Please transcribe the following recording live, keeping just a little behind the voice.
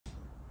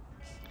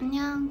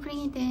안녕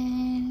프링이들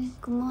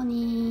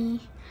굿모닝.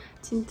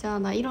 진짜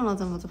나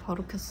일어나자마자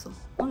바로 켰어.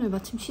 오늘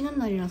마침 쉬는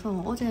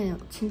날이라서 어제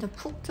진짜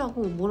푹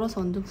자고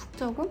몰아서 완전 푹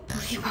자고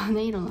 2시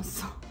반에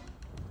일어났어.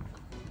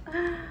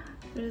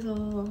 그래서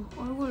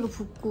얼굴도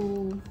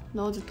붓고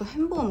나 어제 또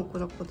햄버거 먹고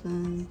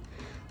잤거든.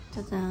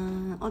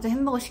 짜잔. 어제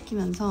햄버거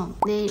시키면서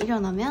내일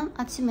일어나면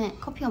아침에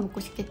커피가 먹고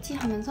싶겠지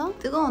하면서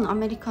뜨거운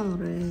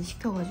아메리카노를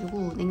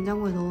시켜가지고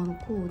냉장고에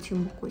넣어놓고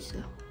지금 먹고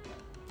있어요.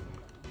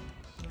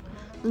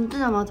 눈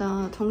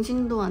뜨자마자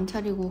정신도 안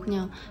차리고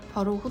그냥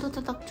바로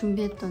후다다닥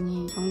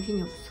준비했더니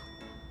정신이 없어.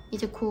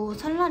 이제 곧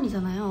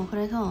설날이잖아요.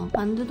 그래서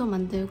만두도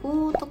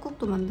만들고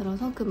떡국도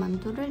만들어서 그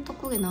만두를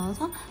떡국에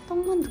넣어서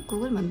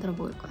떡만둣국을 만들어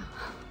먹을 거야.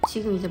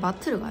 지금 이제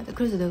마트를 가야 돼.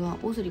 그래서 내가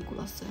옷을 입고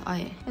왔어요.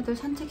 아예 애들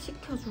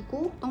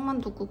산책시켜주고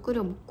떡만둣국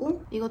끓여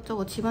먹고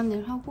이것저것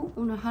집안일 하고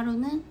오늘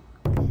하루는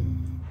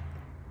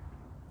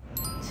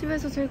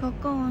집에서 제일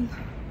가까운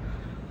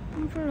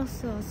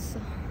홈플러스 왔어.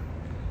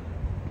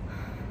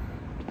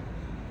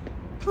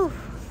 후.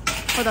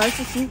 아,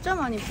 날씨 진짜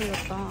많이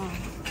풀렸다.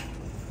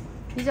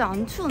 이제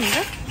안 추운데?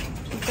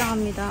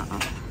 입장합니다.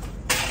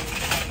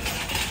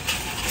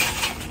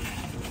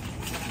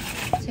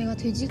 제가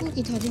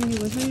돼지고기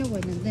다짐육을 사려고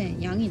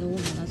했는데 양이 너무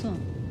많아서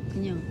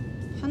그냥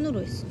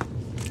한우로 했어.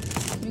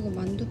 그리고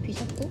만두피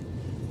샀고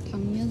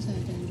당면 사야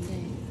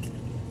되는데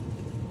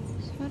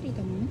사리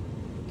당면?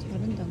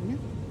 자른 당면?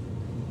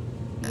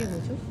 이게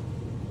뭐죠?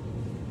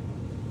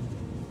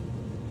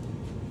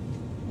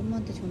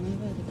 엄마한테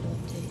전화해봐야 될 것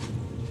같아.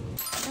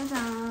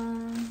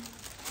 짜잔.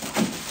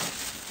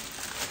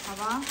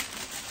 봐봐.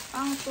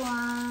 빵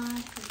또한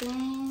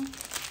 2개.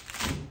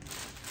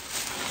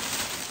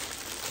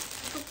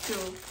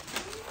 숙주.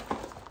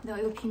 내가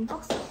이거 빈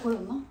박스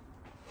보였나?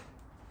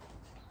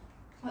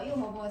 아, 이거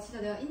봐봐.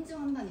 진짜 내가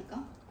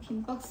인증한다니까?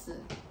 빈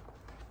박스.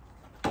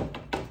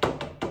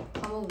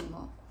 다 먹은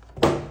거.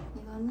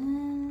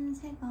 이거는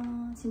새거.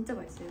 진짜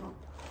맛있어, 이거.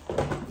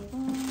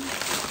 그리고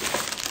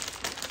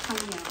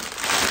당면.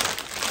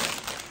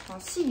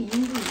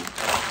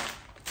 12인분이야.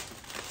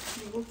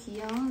 그리고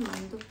귀여운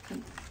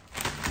만두피.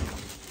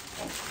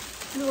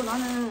 그리고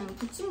나는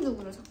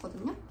부침두부를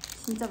샀거든요?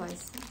 진짜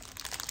맛있어.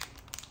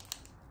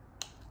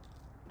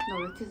 나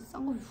왜 이렇게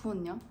싼 거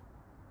부었냐?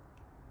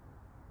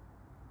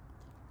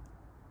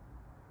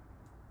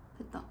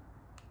 됐다.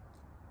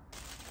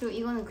 그리고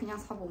이거는 그냥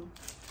사봄.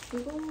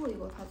 그리고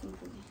이거 다진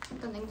고기.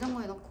 일단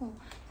냉장고에 넣고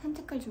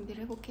산책할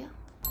준비를 해볼게요.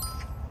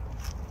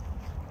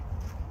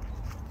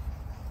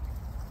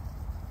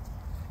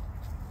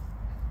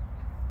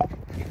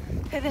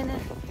 베베는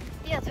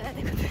뛰어줘야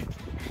되거든.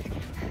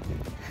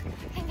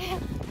 생겨요.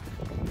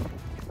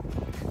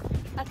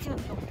 아침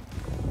운동,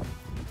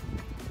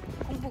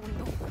 공복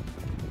운동.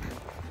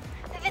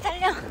 베베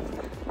달려,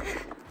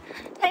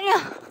 달려.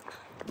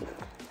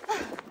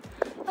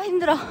 아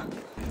힘들어.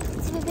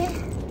 그치 베베?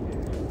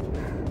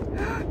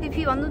 얘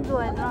비 완전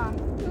좋아 얘들아.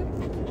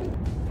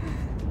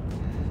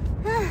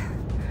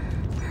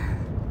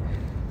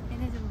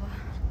 얘네 좀 봐.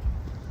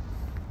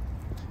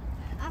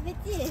 아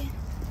뱉지?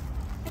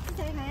 같이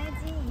잘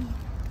가야지.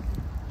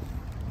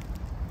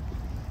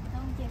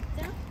 너무 귀엽죠?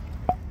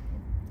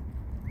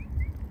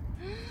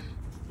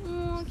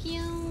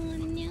 귀여워.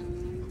 안녕.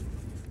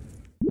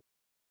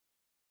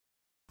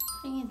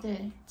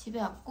 프링이들 집에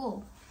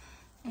왔고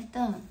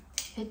일단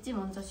배지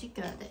먼저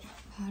씻겨야 돼.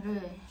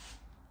 발을.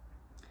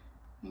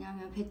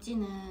 왜냐면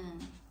배지는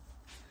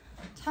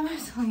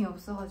참을성이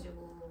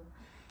없어가지고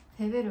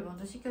베베를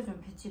먼저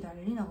씻겨주면 배지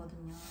난리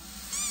나거든요.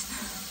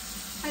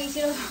 하기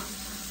싫어서.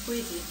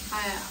 보이지?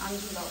 발 안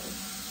준다고.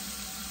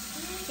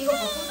 이거 봐,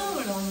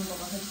 소금물 넣는 거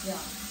봐, 배지야.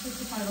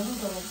 배지 발 너무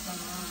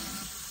더럽잖아.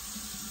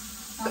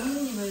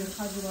 나뭇잎을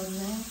가지고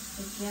왔네,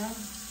 배지야.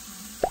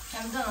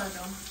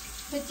 얌전하죠?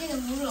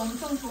 배지는 물을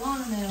엄청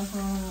좋아하는 애라서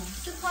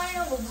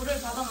스파하려고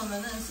물을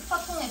받아놓으면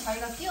스파통에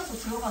자기가 뛰어서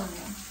들어가는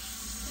애야.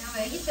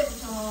 왜냐면 아기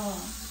때부터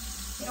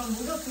이런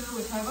목욕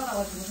교육을 잘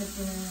받아가지고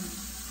배지는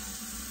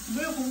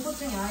물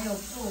공포증이 아예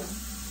없고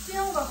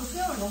수영 가도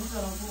수영을 너무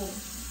잘하고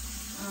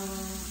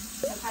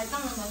발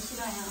닦는 건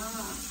싫어요.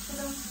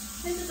 그래서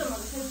세수 좀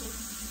하자, 세수.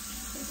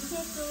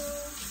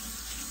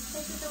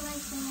 세수 좀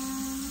할게요.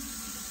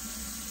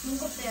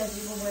 눈곱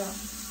떼야지, 이거 뭐야.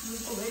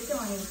 눈곱 왜 이렇게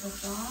많이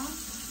붙였어?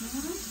 응?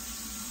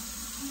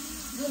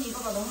 눈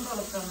이거가 너무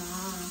더럽잖아.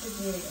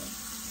 그치?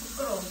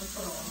 부끄러워.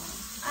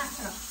 아,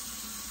 차라.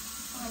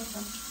 가만있어.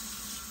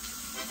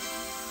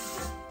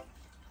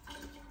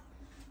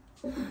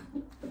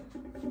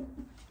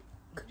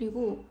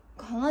 그리고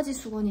강아지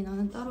수건이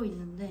나는 따로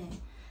있는데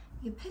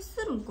이게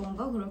패스룸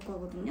건가 그럴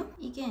거거든요?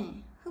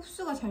 이게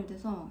흡수가 잘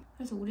돼서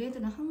그래서 우리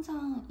애들은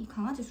항상 이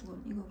강아지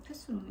수건 이거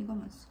패스룸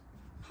이거만 써.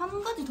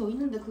 한 가지 더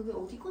있는데 그게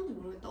어디 건지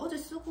모르겠다. 어제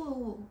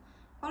쓰고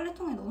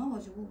빨래통에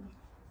넣어놔가지고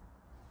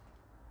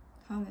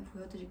다음에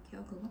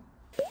보여드릴게요 그거.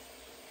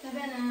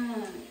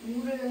 베베는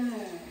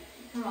물을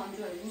별로 안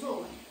좋아해.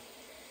 무서워해.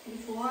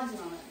 물 좋아하진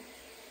않아요.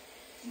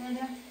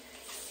 네네.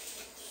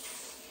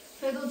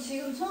 그래도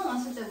지금 처음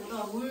왔을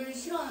때보다 물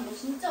싫어하는 거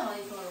진짜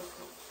많이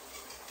좋아졌어.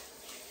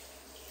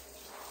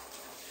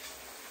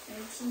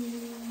 멸치.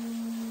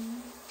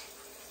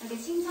 이렇게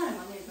칭찬을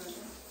많이 해줘야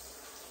돼요.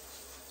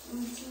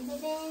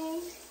 친구들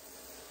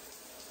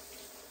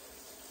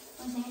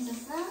오늘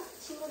재밌었어?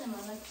 친구들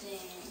만났지?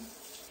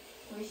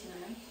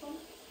 보이시나요? 손?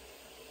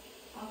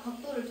 아,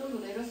 각도를 좀 더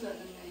내렸어야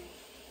됐네.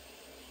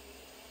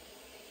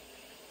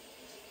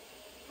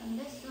 안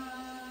됐어.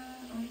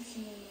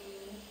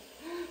 옳지.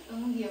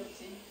 너무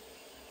귀엽지?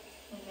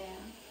 여배야.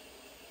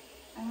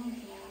 너무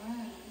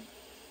귀여워.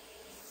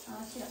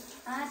 아, 싫어.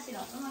 아,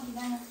 싫어. 엄마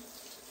기다려.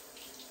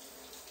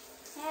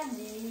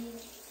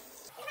 해야지.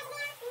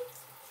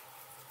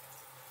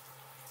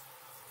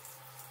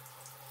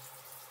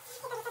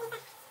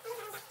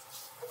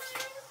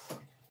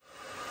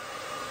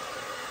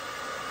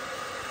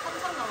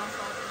 한참 남았어.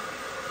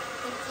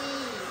 배지.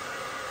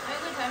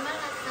 얼굴 덜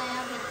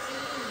말랐어요, 배지.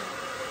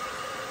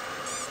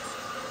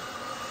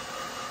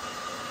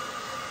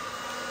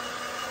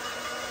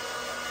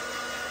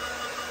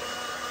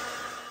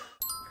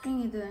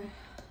 프링이들.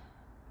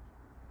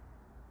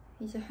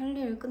 이제 할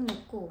일을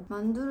끝냈고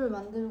만두를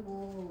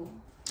만들고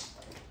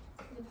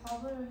이제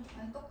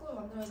떡국을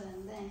만들어야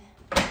되는데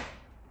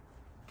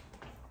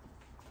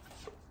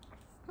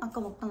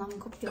아까 먹다 남은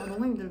커피가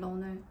너무 힘들다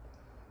오늘.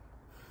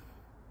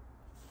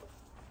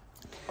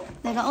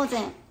 내가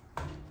어제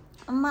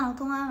엄마랑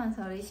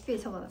통화하면서 레시피를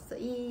적어놨어.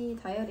 이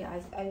다이어리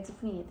알지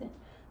프링이들?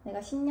 내가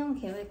신년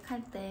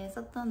계획할 때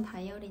썼던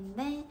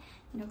다이어리인데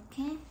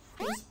이렇게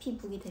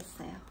레시피북이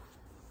됐어요.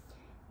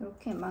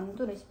 이렇게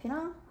만두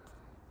레시피랑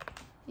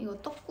이거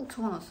떡국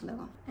적어놨어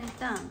내가.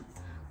 일단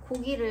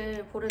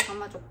고기를 볼에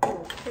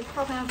담아줬고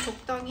대파 그냥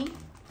적당히.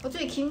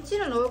 어차피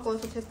김치를 넣을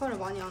거여서 대파를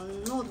많이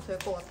안 넣어도 될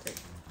것 같아.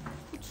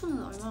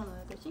 후추는 얼마나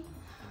넣어야 되지?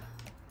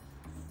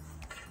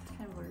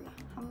 잘 몰라.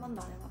 한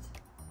번도 안 해봐서.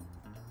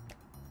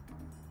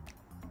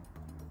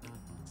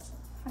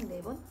 한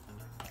 4번?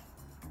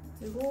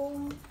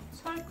 그리고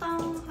설탕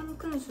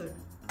 1큰술.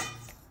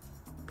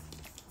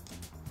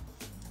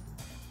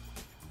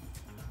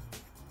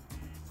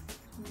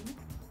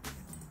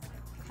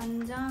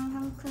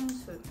 간장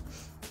 1큰술.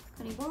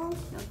 그리고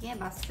여기에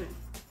맛술.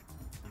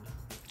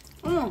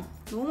 어머!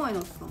 너무 많이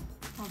넣었어.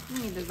 아,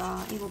 프링이들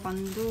나 이거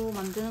만두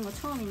만드는 거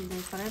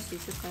처음인데 잘할 수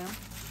있을까요?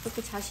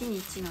 그렇게 자신이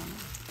있진 않아.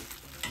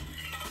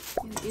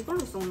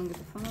 이걸로 썩는 게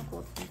더 편할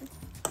것 같은데?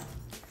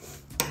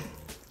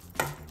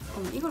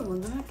 잠깐만, 이걸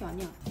먼저 할 게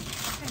아니야.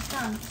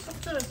 일단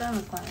숙주를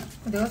짜놓을 거예요.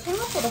 내가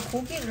생각보다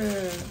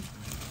고기를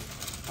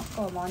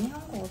아까 많이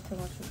한 것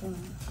같아가지고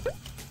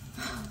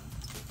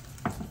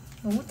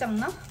너무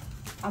작나?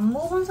 안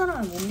먹어본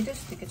사람은 못 믿을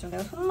수도 있겠죠.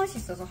 내가 손맛이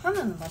있어서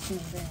하면은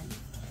맛있는데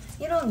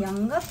이런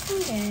양 같은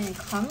게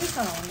감이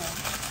잘 안 와.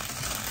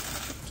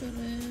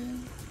 숙주를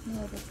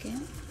넣어볼게요.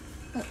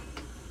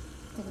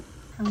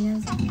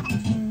 당면산.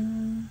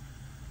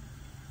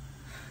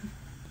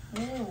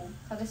 오,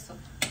 다 됐어.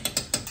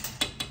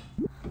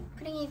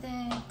 프링이들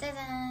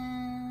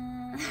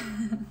짜잔.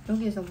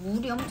 여기에서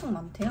물이 엄청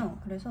많대요.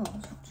 그래서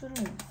숙주를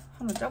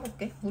한번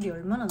짜볼게. 물이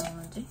얼마나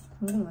나오는지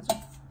궁금하죠?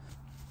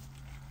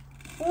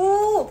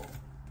 오!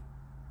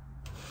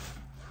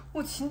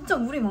 오, 진짜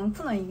물이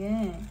많구나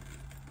이게.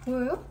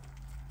 보여요?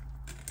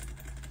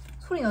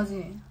 소리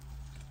나지?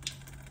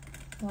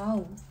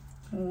 와우.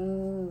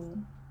 오,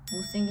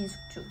 못생긴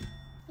숙주.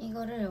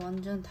 이거를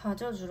완전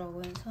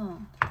다져주라고 해서.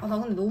 아, 나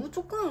근데 너무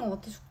조그만 것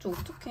같아 숙주.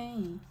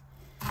 어떡해.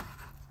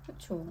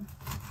 그쵸?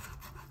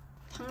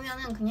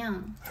 당면은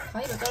그냥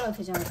가위로 잘라도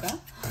되지 않을까요?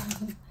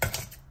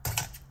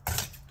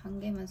 한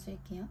개만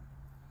쓸게요.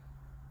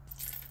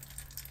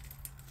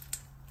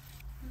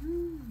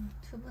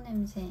 두부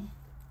냄새.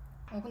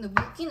 근데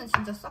물기는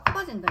진짜 싹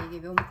빠진다. 이게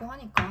면포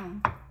하니까.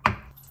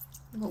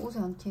 이거 옷에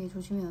안 튀게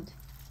조심해야 돼.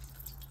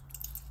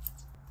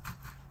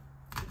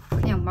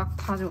 그냥 막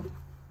다져.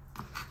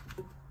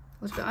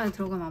 어차피 안에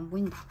들어가면 안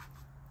보인다.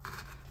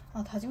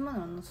 아, 다진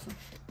마늘 안 넣었어.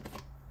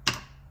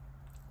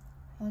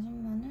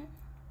 다진 마늘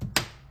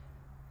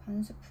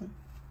반 스푼.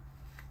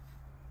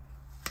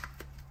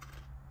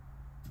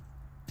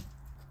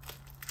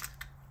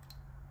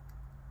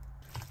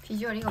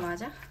 비주얼 이거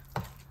맞아?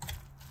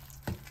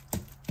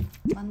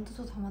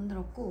 만두도 다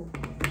만들었고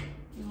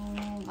이거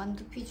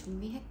만두피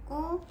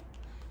준비했고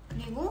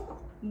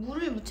그리고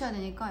물을 묻혀야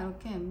되니까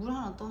이렇게 물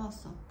하나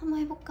떠놨어. 한번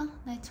해볼까?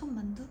 나의 첫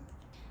만두?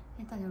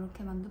 일단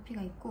이렇게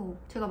만두피가 있고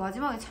제가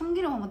마지막에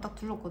참기름 한번 딱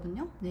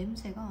둘렀거든요?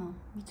 냄새가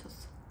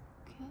미쳤어.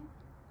 이렇게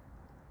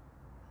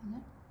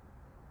마늘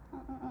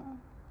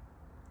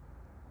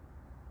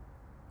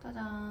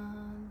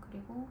짜잔.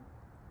 그리고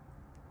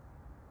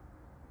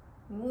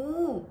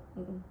오!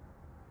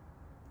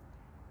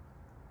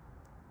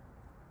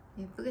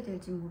 예쁘게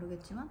될진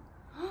모르겠지만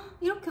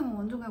이렇게 하면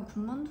완전 그냥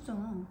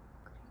군만두잖아.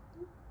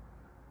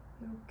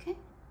 그리고 이렇게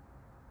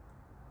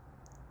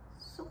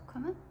쏙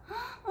하면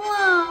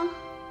우와!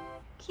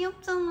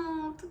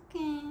 귀엽잖아.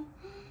 어떡해.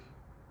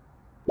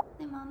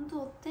 내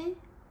만두 어때?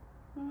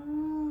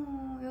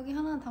 오, 여기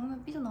하나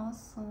당면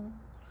삐져나왔어.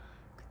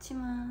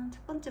 그치만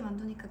첫 번째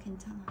만두니까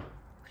괜찮아.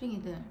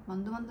 프링이들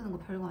만두 만드는 거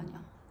별거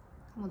아니야.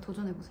 한번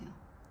도전해보세요.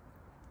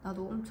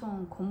 나도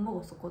엄청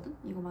겁먹었었거든?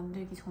 이거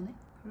만들기 전에?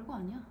 별거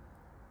아니야.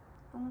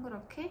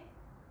 동그랗게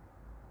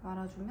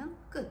말아주면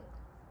끝!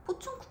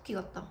 포춘 쿠키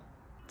같다.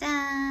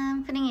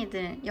 짠!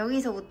 프링이들.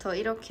 여기서부터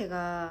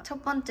이렇게가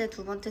첫 번째,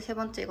 두 번째, 세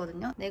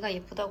번째거든요. 내가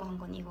예쁘다고 한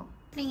건 이거.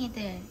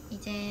 프링이들,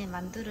 이제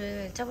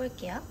만두를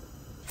쪄볼게요.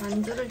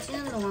 만두를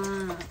찌는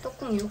동안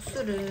떡국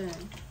육수를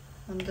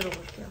만들어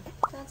볼게요.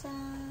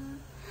 짜잔!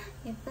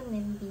 예쁜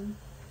냄비.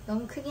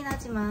 너무 크긴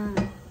하지만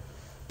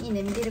이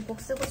냄비를 꼭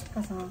쓰고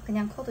싶어서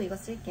그냥 커도 이거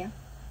쓸게요.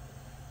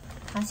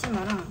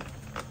 다시마랑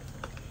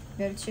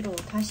멸치로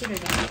다시를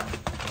냅니다.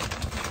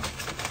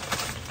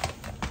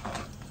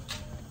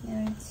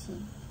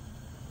 멸치.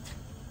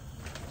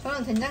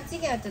 저는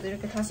된장찌개 할 때도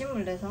이렇게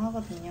다시물 내서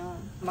하거든요.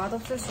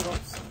 맛없을 수가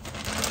없어.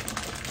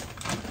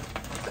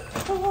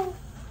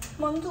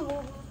 만두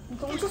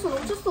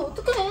넘쳤어.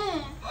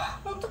 어떡해.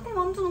 어떡해,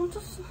 만두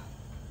넘쳤어.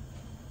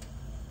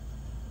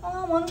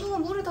 아, 만두가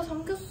물에 다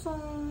잠겼어.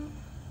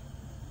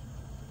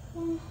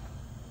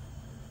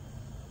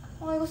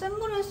 아, 이거 센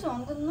불에 했으면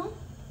안 됐나?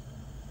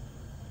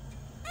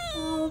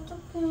 아,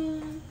 어떡해.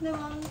 내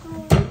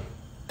만두.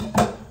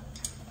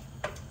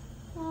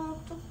 아,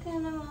 어떡해,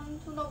 내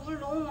만두. 나 물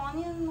너무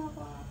많이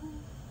했나봐.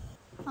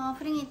 아,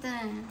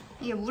 프링이들.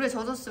 이게 물에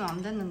젖었으면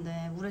안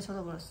됐는데 물에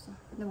젖어버렸어.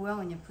 근데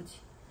모양은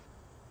예쁘지?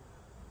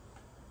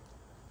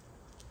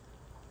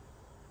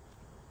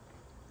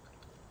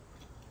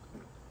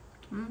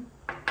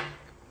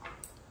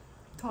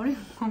 덜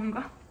익은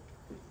건가?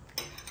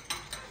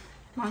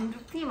 만두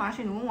피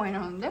맛이 너무 많이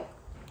나는데?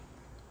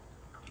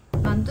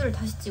 만두를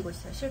다시 찌고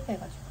있어요.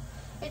 실패해가지고.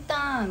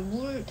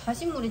 일단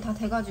다시물이 다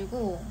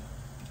돼가지고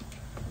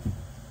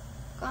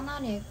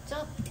까나리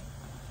액젓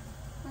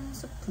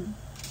 1스푼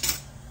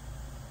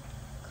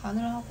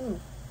간을 하고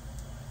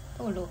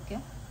떡을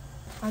넣을게요.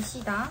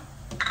 다시다.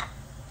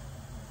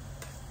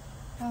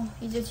 아,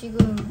 이제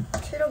지금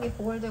체력이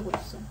고갈되고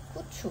있어.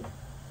 후추.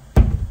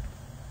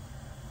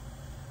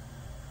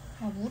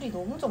 아, 물이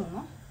너무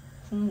적나?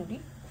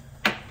 국물이?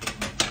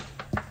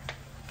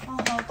 아,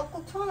 나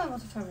떡국 처음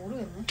해봐서 잘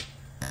모르겠네.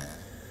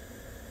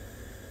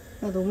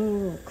 나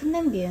너무 큰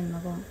냄비에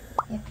했나봐.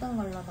 예쁜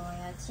걸로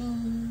넣어야지.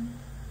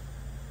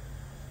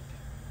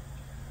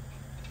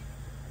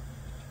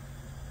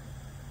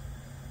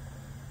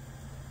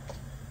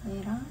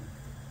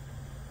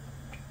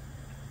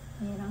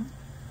 얘랑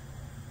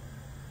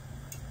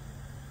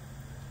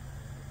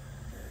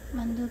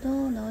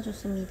만두도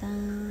넣어줬습니다.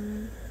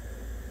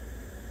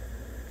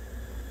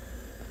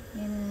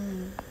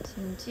 얘는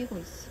지금 찌고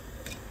있어.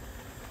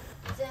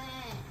 이제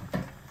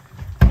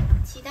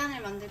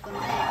지단을 만들 건데,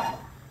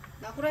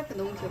 나 후라이팬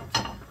너무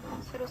귀엽지?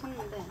 새로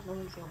샀는데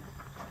너무 귀여워.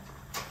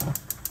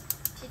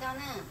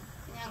 지단은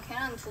그냥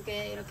계란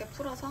 2개 이렇게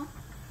풀어서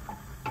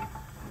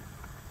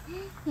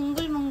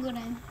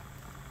몽글몽글해.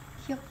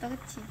 귀엽다,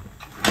 그치?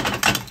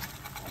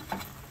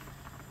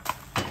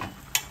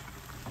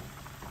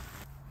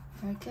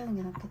 얇게 하는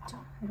게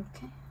낫겠죠?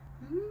 이렇게.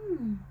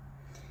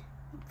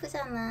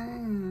 예쁘잖아.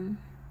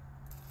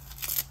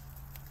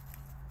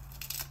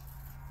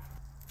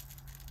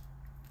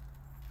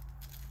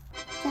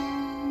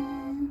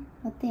 짠!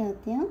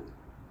 어때요?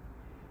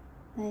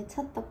 나의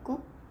첫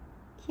떡국?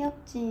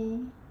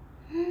 귀엽지?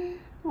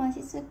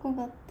 맛있을 것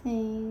같아.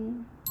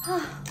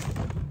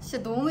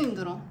 진짜 너무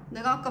힘들어.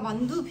 내가 아까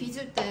만두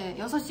빚을 때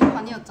 6시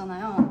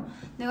반이었잖아요.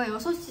 내가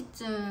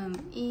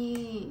 6시쯤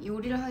이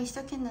요리를 하기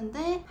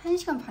시작했는데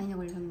 1시간 반이나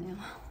걸렸네요.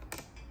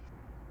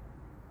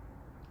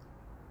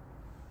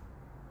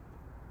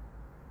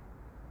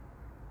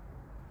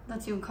 나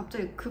지금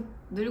갑자기 급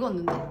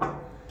늙었는데?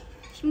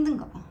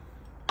 힘든가 봐.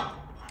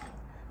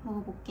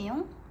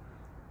 먹어볼게요.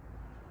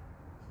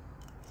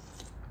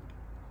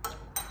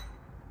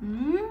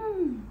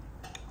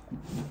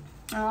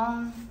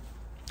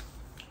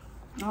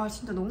 아,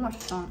 진짜 너무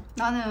맛있다.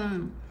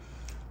 나는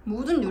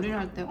모든 요리를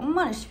할 때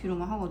엄마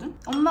레시피로만 하거든?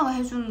 엄마가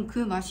해준 그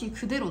맛이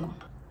그대로 나.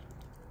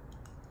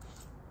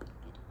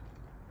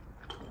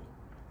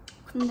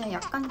 근데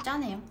약간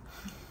짜네요.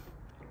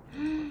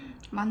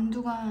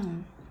 만두가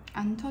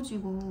안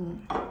터지고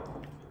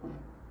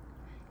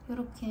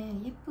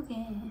이렇게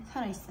예쁘게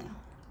살아있어요.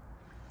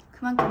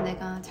 그만큼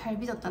내가 잘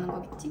빚었다는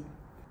거겠지?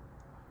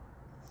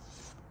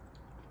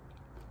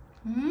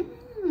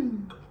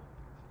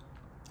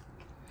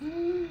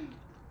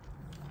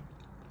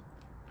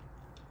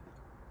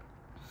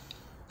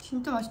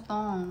 진짜 맛있다.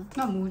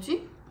 나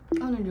뭐지?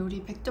 오늘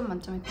요리 100점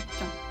만점에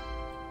 100점.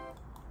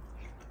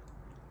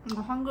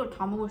 이거 한 그릇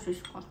다 먹을 수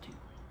있을 것 같아.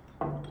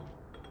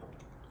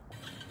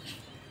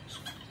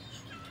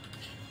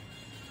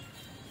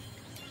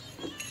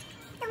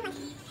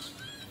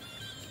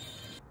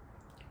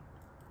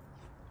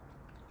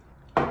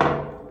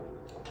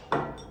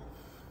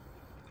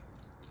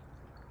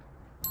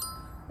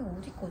 이거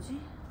어디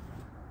거지?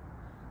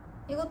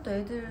 이것도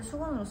애들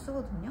수건으로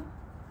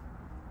쓰거든요?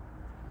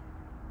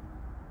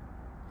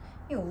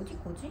 이거 어디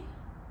거지?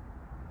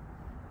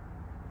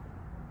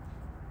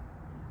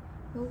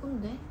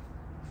 요건데?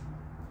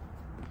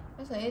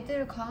 그래서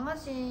애들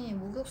강아지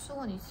목욕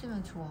수건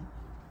있으면 좋아.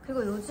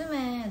 그리고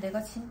요즘에 내가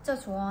진짜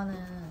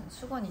좋아하는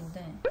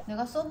수건인데,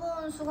 내가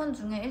써본 수건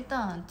중에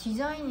일단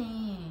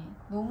디자인이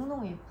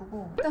너무너무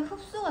예쁘고 일단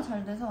흡수가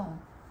잘 돼서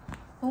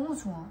너무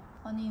좋아.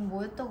 아니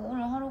뭐 했다고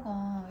오늘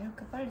하루가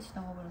이렇게 빨리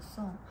지나가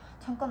버렸어.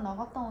 잠깐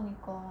나갔다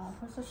오니까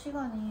벌써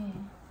시간이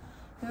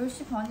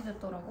 10시 반이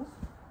됐더라고.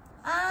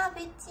 아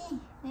뺐지.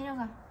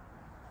 내려가.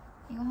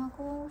 이거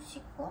하고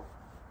씻고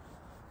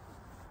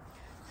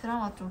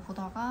드라마 좀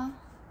보다가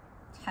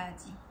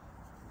자야지.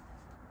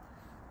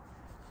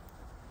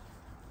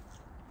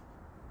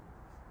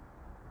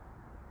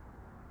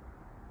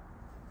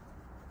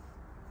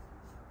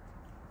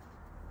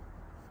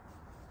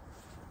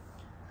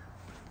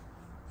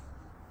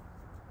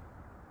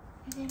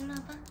 일로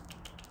와봐.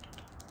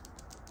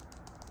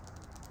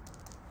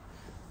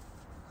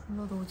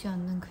 불러도 오지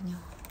않는 그녀.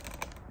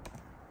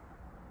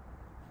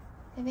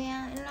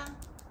 베베야 일로 와.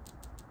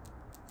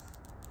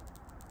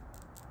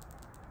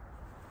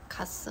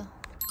 갔어.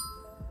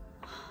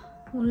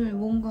 오늘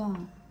뭔가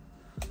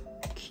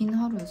긴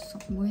하루였어.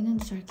 뭐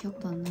했는지 잘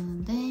기억도 안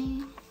나는데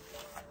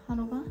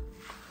하루가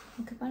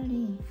이렇게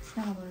빨리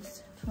지나가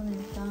버렸어요. 저는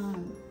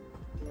일단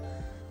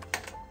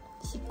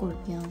씻고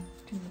올게요.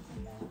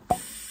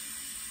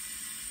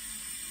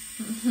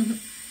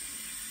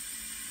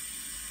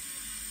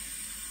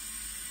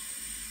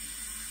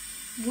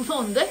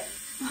 무서운데?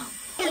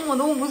 어머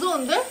너무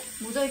무서운데?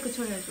 모자이크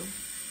처리해줘.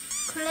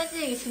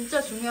 클렌징이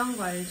진짜 중요한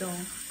거 알죠?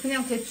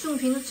 그냥 대충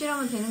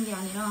비누칠하면 되는 게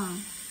아니라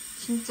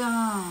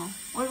진짜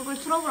얼굴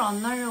트러블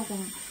안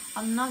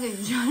나게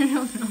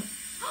유지하려면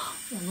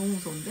너무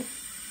무서운데?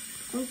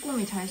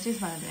 꼼꼼히 잘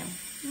씻어야 돼요.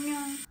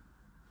 안녕.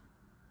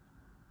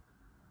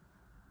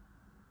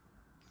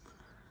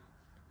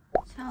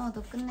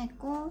 샤워도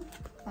끝냈고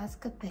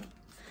마스크팩.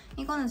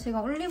 이거는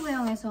제가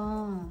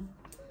올리브영에서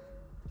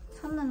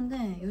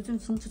샀는데 요즘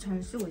진짜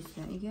잘 쓰고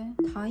있어요. 이게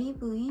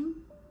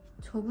다이브인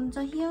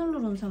저분자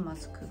히알루론산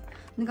마스크.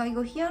 내가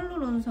이거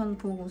히알루론산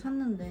보고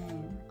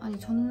샀는데 아니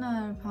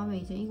전날 밤에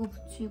이제 이거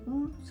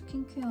붙이고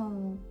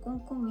스킨케어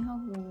꼼꼼히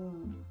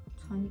하고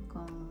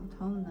자니까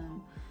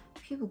다음날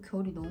피부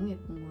결이 너무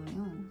예쁜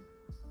거예요.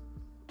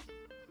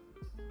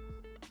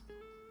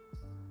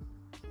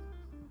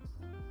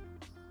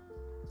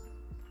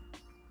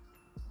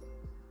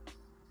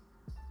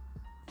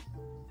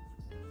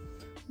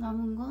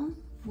 남은 건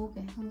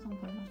목에 항상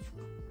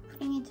발라주고.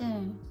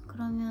 프링이들,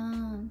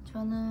 그러면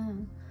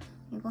저는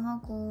이거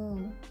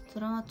하고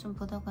드라마 좀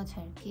보다가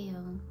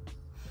잘게요.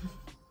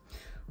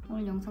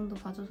 오늘 영상도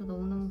봐줘서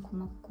너무너무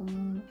고맙고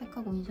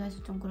팩하고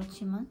인사해서 좀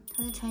그렇지만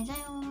다들 잘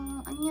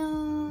자요.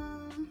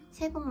 안녕.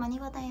 새해 복 많이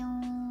받아요.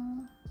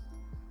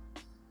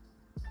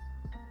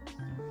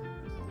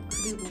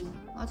 그리고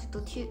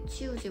아직도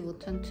치우지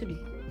못한 트리.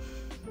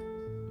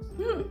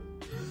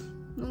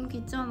 너무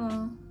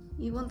귀찮아.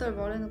 이번 달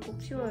말에는 꼭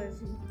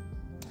치워야지.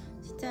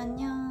 진짜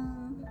안녕.